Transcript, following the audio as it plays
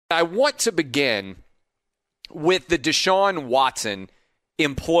I want to begin with the Deshaun Watson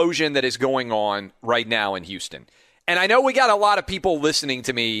implosion that is going on right now in Houston. And I know we got a lot of people listening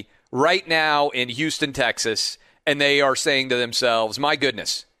to me right now in Houston, Texas, and they are saying to themselves, my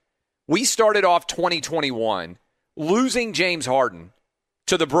goodness, we started off 2021 losing James Harden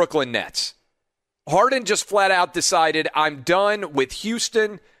to the Brooklyn Nets. Harden just flat out decided, I'm done with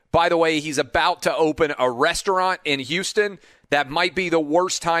Houston. By the way, he's about to open a restaurant in Houston. That might be the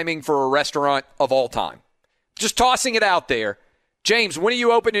worst timing for a restaurant of all time. Just tossing it out there. James, when are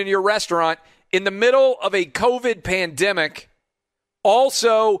you opening your restaurant? In the middle of a COVID pandemic.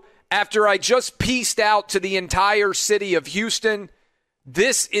 Also, after I just pieced out to the entire city of Houston,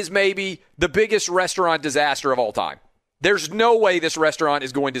 this is maybe the biggest restaurant disaster of all time. There's no way this restaurant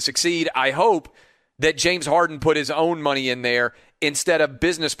is going to succeed. I hope that James Harden put his own money in there instead of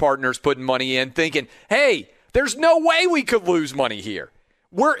business partners putting money in, thinking, hey, there's no way we could lose money here.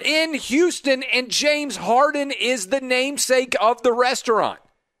 We're in Houston, and James Harden is the namesake of the restaurant.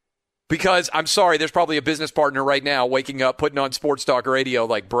 Because, I'm sorry, there's probably a business partner right now waking up, putting on Sports Talk Radio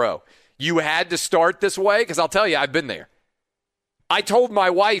like, bro, you had to start this way? Because I'll tell you, I've been there. I told my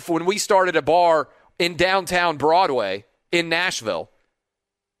wife when we started a bar in downtown Broadway in Nashville,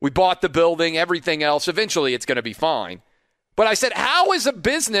 we bought the building, everything else. Eventually, it's going to be fine. But I said, how is a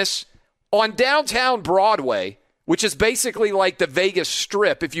business on downtown Broadway, which is basically like the Vegas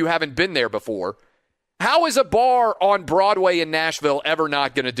Strip if you haven't been there before, how is a bar on Broadway in Nashville ever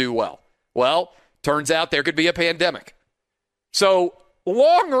not going to do well? Well, turns out there could be a pandemic. So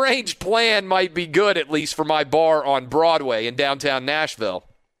long-range plan might be good, at least for my bar on Broadway in downtown Nashville.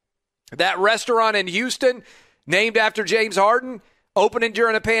 That restaurant in Houston, named after James Harden, opening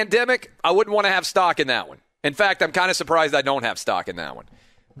during a pandemic, I wouldn't want to have stock in that one. In fact, I'm kind of surprised I don't have stock in that one.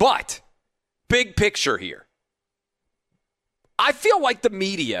 But, big picture here. I feel like the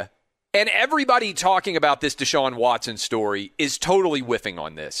media and everybody talking about this Deshaun Watson story is totally whiffing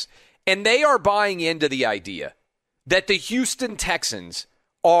on this. And they are buying into the idea that the Houston Texans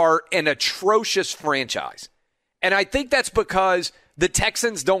are an atrocious franchise. And I think that's because the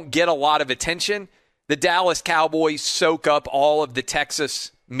Texans don't get a lot of attention. The Dallas Cowboys soak up all of the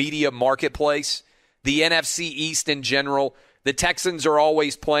Texas media marketplace, the NFC East in general. The Texans are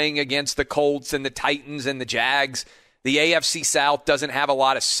always playing against the Colts and the Titans and the Jags. The AFC South doesn't have a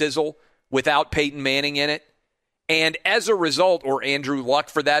lot of sizzle without Peyton Manning in it. And as a result, or Andrew Luck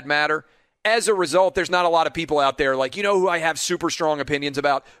for that matter, as a result, there's not a lot of people out there like, you know who I have super strong opinions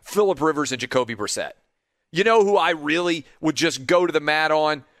about? Phillip Rivers and Jacoby Brissett. You know who I really would just go to the mat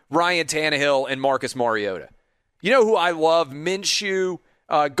on? Ryan Tannehill and Marcus Mariota. You know who I love? Minshew,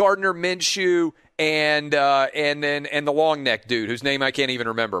 Gardner Minshew, and the long neck dude whose name I can't even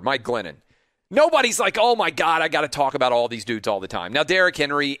remember, Mike Glennon. Nobody's like, oh my God, I got to talk about all these dudes all the time. Now, Derrick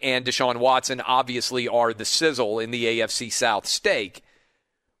Henry and Deshaun Watson obviously are the sizzle in the AFC South steak.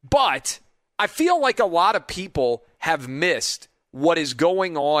 But I feel like a lot of people have missed what is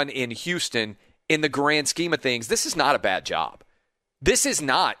going on in Houston in the grand scheme of things. This is not a bad job. This is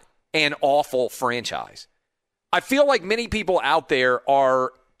not an awful franchise. I feel like many people out there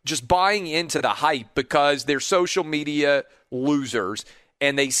are just buying into the hype because they're social media losers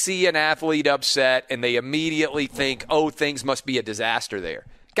and they see an athlete upset and they immediately think, oh, things must be a disaster there.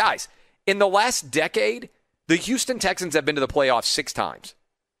 Guys, in the last decade, the Houston Texans have been to the playoffs 6 times.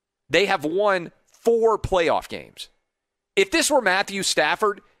 They have won 4 playoff games. If this were Matthew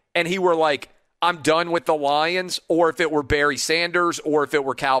Stafford and he were like, I'm done with the Lions, or if it were Barry Sanders, or if it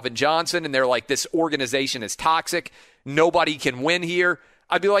were Calvin Johnson, and they're like, this organization is toxic, nobody can win here,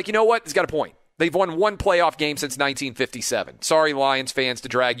 I'd be like, you know what? He's got a point. They've won 1 playoff game since 1957. Sorry, Lions fans, to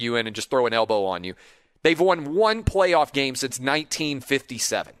drag you in and just throw an elbow on you. They've won 1 playoff game since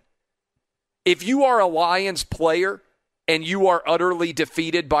 1957. If you are a Lions player and you are utterly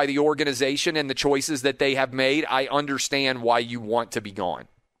defeated by the organization and the choices that they have made, I understand why you want to be gone.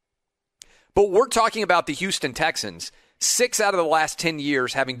 But we're talking about the Houston Texans, 6 out of the last 10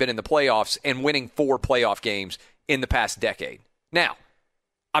 years having been in the playoffs and winning 4 playoff games in the past decade. Now,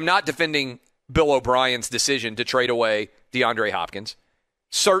 I'm not defending Bill O'Brien's decision to trade away DeAndre Hopkins.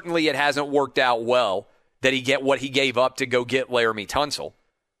 Certainly it hasn't worked out well that he get what he gave up to go get Laramie Tunsil.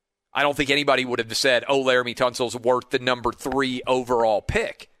 I don't think anybody would have said, oh, Laramie Tunsil's worth the number 3 overall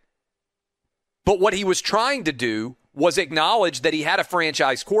pick. But what he was trying to do was acknowledge that he had a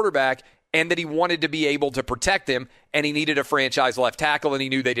franchise quarterback and that he wanted to be able to protect him, and he needed a franchise left tackle, and he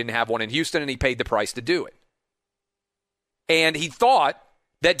knew they didn't have one in Houston, and he paid the price to do it. And he thought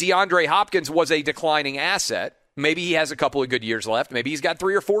that DeAndre Hopkins was a declining asset. Maybe he has a couple of good years left. Maybe he's got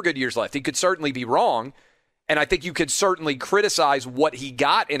 3 or 4 good years left. He could certainly be wrong. And I think you could certainly criticize what he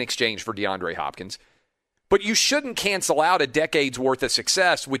got in exchange for DeAndre Hopkins. But you shouldn't cancel out a decade's worth of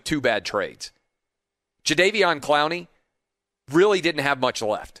success with 2 bad trades. Jadeveon Clowney really didn't have much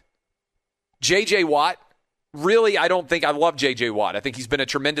left. J.J. Watt, really, I love J.J. Watt. I think he's been a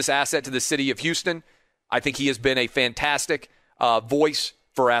tremendous asset to the city of Houston. I think he has been a fantastic voice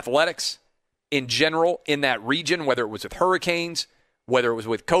for athletics in general in that region, whether it was with hurricanes, whether it was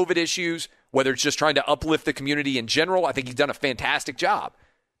with COVID issues, whether it's just trying to uplift the community in general. I think he's done a fantastic job.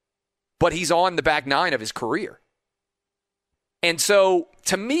 But he's on the back 9 of his career. And so,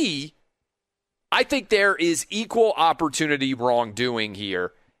 to me, I think there is equal opportunity wrongdoing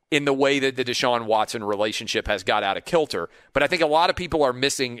here in the way that the Deshaun Watson relationship has got out of kilter. But I think a lot of people are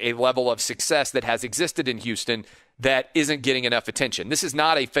missing a level of success that has existed in Houston that isn't getting enough attention. This is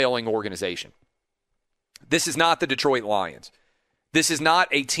not a failing organization. This is not the Detroit Lions. This is not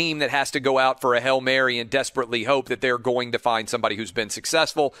a team that has to go out for a Hail Mary and desperately hope that they're going to find somebody who's been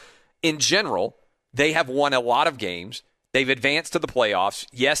successful. In general, they have won a lot of games. They've advanced to the playoffs.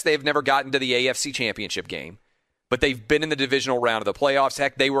 Yes, they've never gotten to the AFC Championship game, but they've been in the divisional round of the playoffs.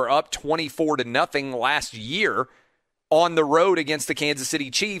 Heck, they were up 24-0 last year on the road against the Kansas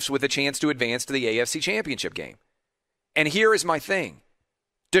City Chiefs with a chance to advance to the AFC Championship game. And here is my thing.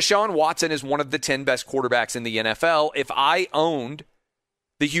 Deshaun Watson is one of the 10 best quarterbacks in the NFL. If I owned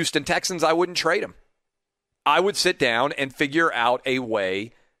the Houston Texans, I wouldn't trade him. I would sit down and figure out a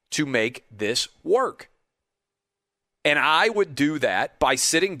way to make this work. And I would do that by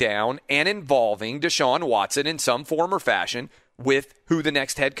sitting down and involving Deshaun Watson in some form or fashion with who the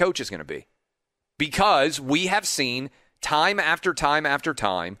next head coach is going to be. Because we have seen time after time after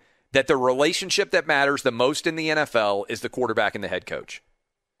time that the relationship that matters the most in the NFL is the quarterback and the head coach.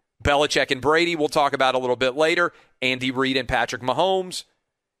 Belichick and Brady, we'll talk about a little bit later. Andy Reid and Patrick Mahomes.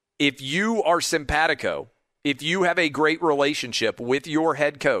 If you are simpatico, if you have a great relationship with your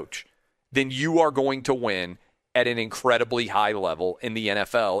head coach, then you are going to win at an incredibly high level in the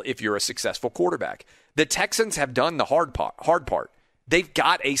NFL if you're a successful quarterback. The Texans have done the hard part. They've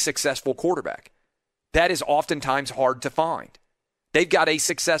got a successful quarterback. That is oftentimes hard to find. They've got a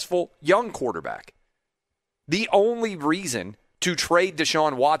successful young quarterback. The only reason to trade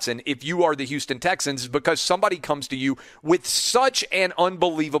Deshaun Watson if you are the Houston Texans is because somebody comes to you with such an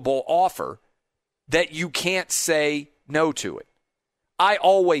unbelievable offer that you can't say no to it. I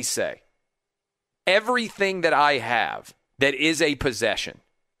always say, everything that I have that is a possession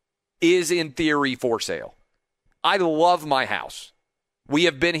is in theory for sale. I love my house. We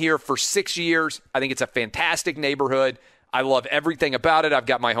have been here for 6 years. I think it's a fantastic neighborhood. I love everything about it. I've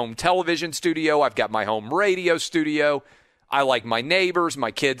got my home television studio. I've got my home radio studio. I like my neighbors.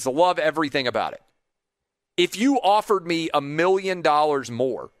 My kids love everything about it. If you offered me $1 million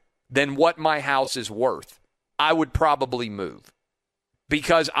more than what my house is worth, I would probably move.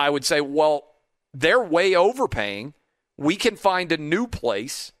 Because I would say, well, they're way overpaying. We can find a new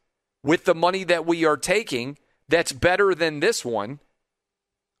place with the money that we are taking that's better than this one.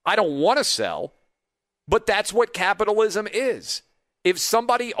 I don't want to sell, but that's what capitalism is. If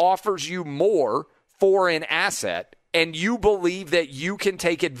somebody offers you more for an asset and you believe that you can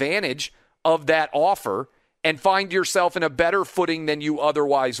take advantage of that offer and find yourself in a better footing than you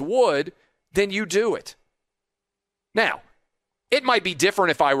otherwise would, then you do it. Now, it might be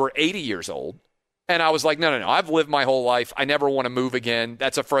different if I were 80 years old and I was like, no, I've lived my whole life. I never want to move again.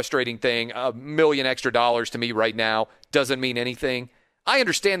 That's a frustrating thing. $1 million extra to me right now doesn't mean anything. I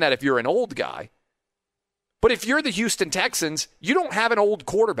understand that if you're an old guy. But if you're the Houston Texans, you don't have an old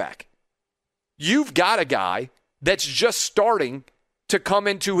quarterback. You've got a guy that's just starting to come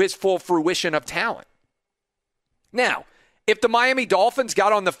into his full fruition of talent. Now, if the Miami Dolphins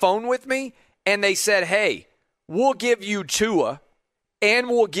got on the phone with me and they said, hey, we'll give you Tua and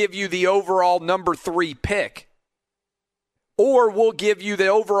we'll give you the overall number 3 pick, or we'll give you the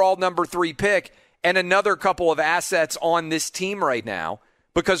overall number 3 pick and another couple of assets on this team right now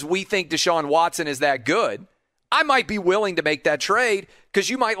because we think Deshaun Watson is that good, I might be willing to make that trade because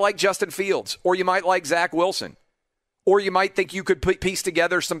you might like Justin Fields or you might like Zach Wilson or you might think you could piece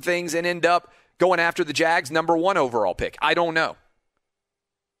together some things and end up going after the Jags' number 1 overall pick. I don't know.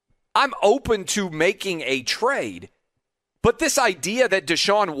 I'm open to making a trade, but this idea that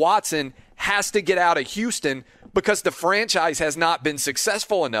Deshaun Watson has to get out of Houston because the franchise has not been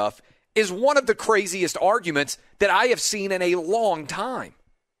successful enough is one of the craziest arguments that I have seen in a long time.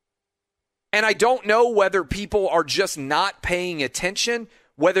 And I don't know whether people are just not paying attention,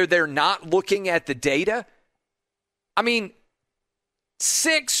 whether they're not looking at the data. I mean,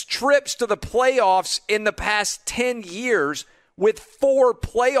 6 trips to the playoffs in the past 10 years with 4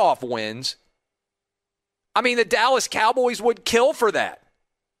 playoff wins. I mean, the Dallas Cowboys would kill for that.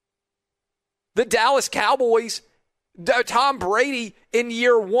 The Dallas Cowboys, Tom Brady in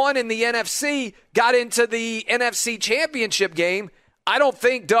year one in the NFC got into the NFC Championship game. I don't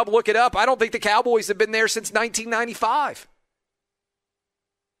think, Dub, look it up, I don't think the Cowboys have been there since 1995.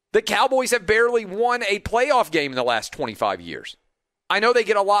 The Cowboys have barely won a playoff game in the last 25 years. I know they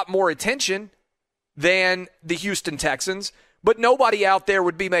get a lot more attention than the Houston Texans, but nobody out there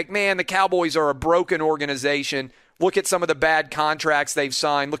would be like, man, the Cowboys are a broken organization. Look at some of the bad contracts they've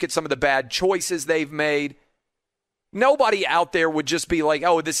signed. Look at some of the bad choices they've made. Nobody out there would just be like,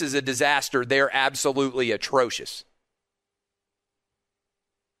 oh, this is a disaster. They're absolutely atrocious.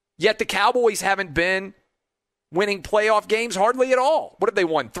 Yet the Cowboys haven't been winning playoff games hardly at all. What have they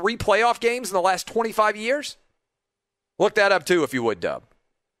won? 3 playoff games in the last 25 years? Look that up too if you would, Dub.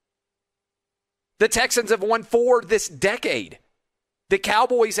 The Texans have won 4 this decade. The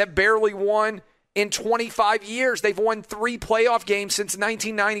Cowboys have barely won in 25 years. They've won 3 playoff games since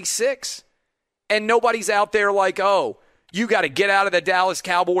 1996. And nobody's out there like, oh, you got to get out of the Dallas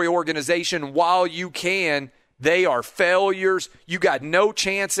Cowboy organization while you can. They are failures. You got no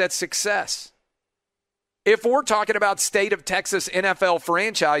chance at success. If we're talking about state of Texas NFL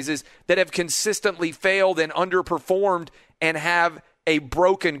franchises that have consistently failed and underperformed and have a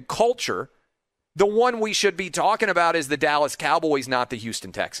broken culture, the one we should be talking about is the Dallas Cowboys, not the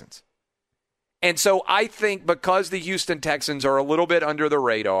Houston Texans. And so I think because the Houston Texans are a little bit under the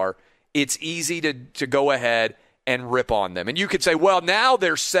radar, it's easy to go ahead and rip on them. And you could say, well, now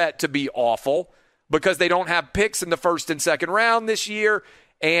they're set to be awful because they don't have picks in the first and second round this year,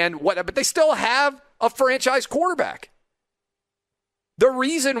 but they still have a franchise quarterback. The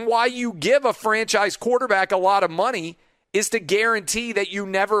reason why you give a franchise quarterback a lot of money is to guarantee that you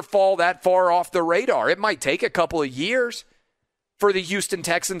never fall that far off the radar. It might take a couple of years for the Houston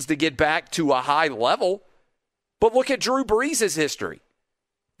Texans to get back to a high level, but look at Drew Brees' history.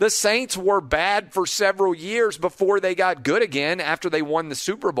 The Saints were bad for several years before they got good again after they won the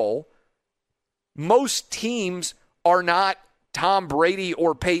Super Bowl. Most teams are not Tom Brady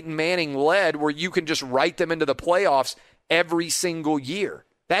or Peyton Manning led where you can just write them into the playoffs every single year.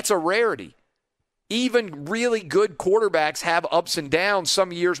 That's a rarity. Even really good quarterbacks have ups and downs.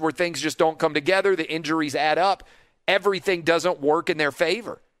 Some years where things just don't come together, the injuries add up, everything doesn't work in their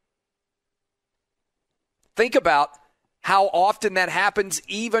favor. Think about how often that happens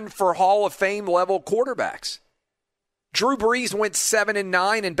even for Hall of Fame level quarterbacks. Drew Brees went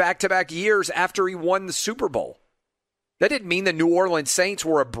 7-9 in back-to-back years after he won the Super Bowl. That didn't mean the New Orleans Saints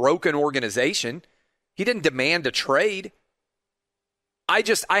were a broken organization. He didn't demand a trade. I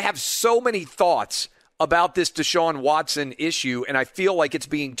have so many thoughts about this Deshaun Watson issue, and I feel like it's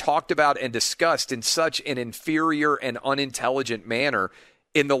being talked about and discussed in such an inferior and unintelligent manner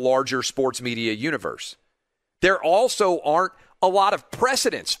in the larger sports media universe. There also aren't a lot of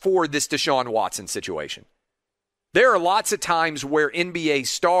precedents for this Deshaun Watson situation. There are lots of times where NBA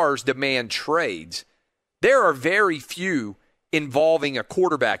stars demand trades. There are very few involving a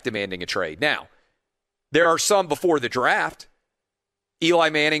quarterback demanding a trade. Now, there are some before the draft. Eli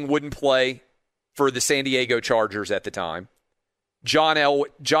Manning wouldn't play for the San Diego Chargers at the time. John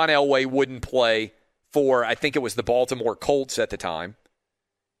Elway wouldn't play for, I think it was the Baltimore Colts at the time.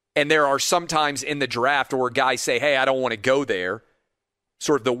 And there are some times in the draft where guys say, hey, I don't want to go there,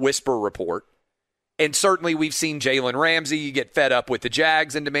 sort of the whisper report. And certainly we've seen Jalen Ramsey get fed up with the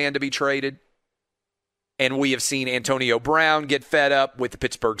Jags and demand to be traded. And we have seen Antonio Brown get fed up with the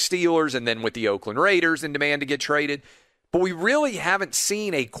Pittsburgh Steelers and then with the Oakland Raiders and demand to get traded. But we really haven't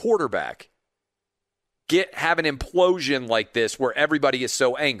seen a quarterback have an implosion like this where everybody is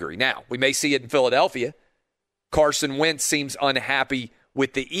so angry. Now, we may see it in Philadelphia. Carson Wentz seems unhappy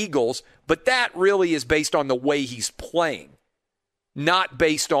with the Eagles, but that really is based on the way he's playing, not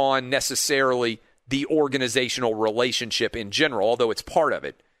based on necessarily the organizational relationship in general, although it's part of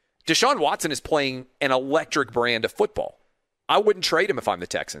it. Deshaun Watson is playing an electric brand of football. I wouldn't trade him if I'm the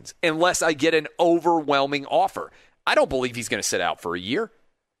Texans unless I get an overwhelming offer. I don't believe he's going to sit out for a year.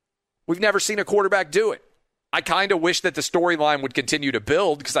 We've never seen a quarterback do it. I kind of wish that the storyline would continue to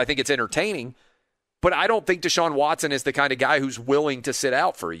build because I think it's entertaining, but I don't think Deshaun Watson is the kind of guy who's willing to sit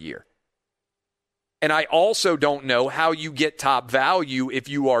out for a year. And I also don't know how you get top value if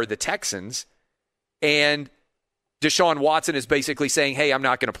you are the Texans and Deshaun Watson is basically saying, hey, I'm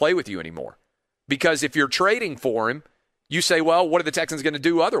not going to play with you anymore. Because if you're trading for him, you say, well, what are the Texans going to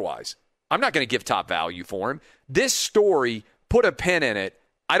do otherwise? I'm not going to give top value for him. This story, put a pin in it.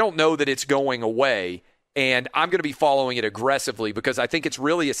 I don't know that it's going away, and I'm going to be following it aggressively because I think it's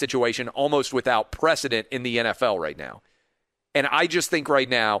really a situation almost without precedent in the NFL right now. And I just think right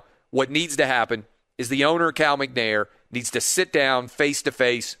now what needs to happen is the owner, Cal McNair, needs to sit down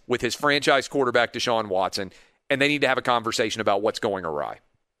face-to-face with his franchise quarterback, Deshaun Watson, and they need to have a conversation about what's going awry.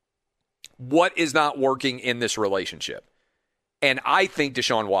 What is not working in this relationship? And I think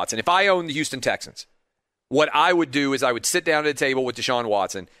Deshaun Watson, if I own the Houston Texans, what I would do is I would sit down at a table with Deshaun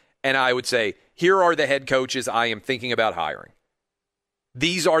Watson and I would say, here are the head coaches I am thinking about hiring.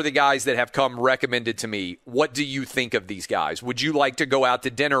 These are the guys that have come recommended to me. What do you think of these guys? Would you like to go out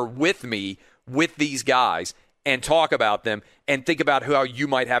to dinner with me with these guys and talk about them and think about how you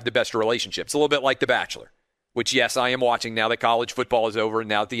might have the best relationships? A little bit like The Bachelor, which, yes, I am watching now that college football is over and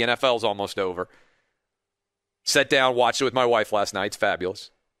now that the NFL is almost over. Sat down, watched it with my wife last night. It's fabulous.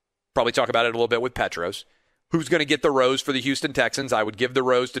 Probably talk about it a little bit with Petros. Who's going to get the rose for the Houston Texans? I would give the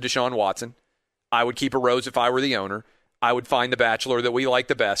rose to Deshaun Watson. I would keep a rose if I were the owner. I would find the bachelor that we like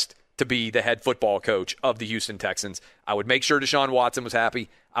the best to be the head football coach of the Houston Texans. I would make sure Deshaun Watson was happy.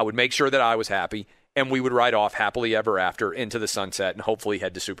 I would make sure that I was happy. And we would ride off happily ever after into the sunset and hopefully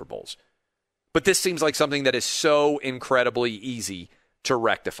head to Super Bowls. But this seems like something that is so incredibly easy to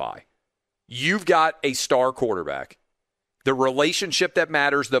rectify. You've got a star quarterback. The relationship that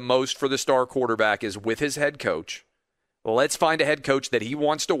matters the most for the star quarterback is with his head coach. Let's find a head coach that he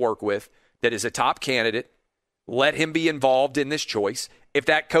wants to work with, that is a top candidate. Let him be involved in this choice. If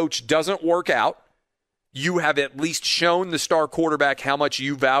that coach doesn't work out, you have at least shown the star quarterback how much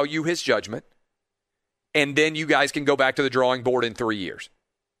you value his judgment. And then you guys can go back to the drawing board in 3 years.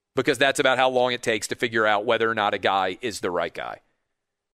 Because that's about how long it takes to figure out whether or not a guy is the right guy.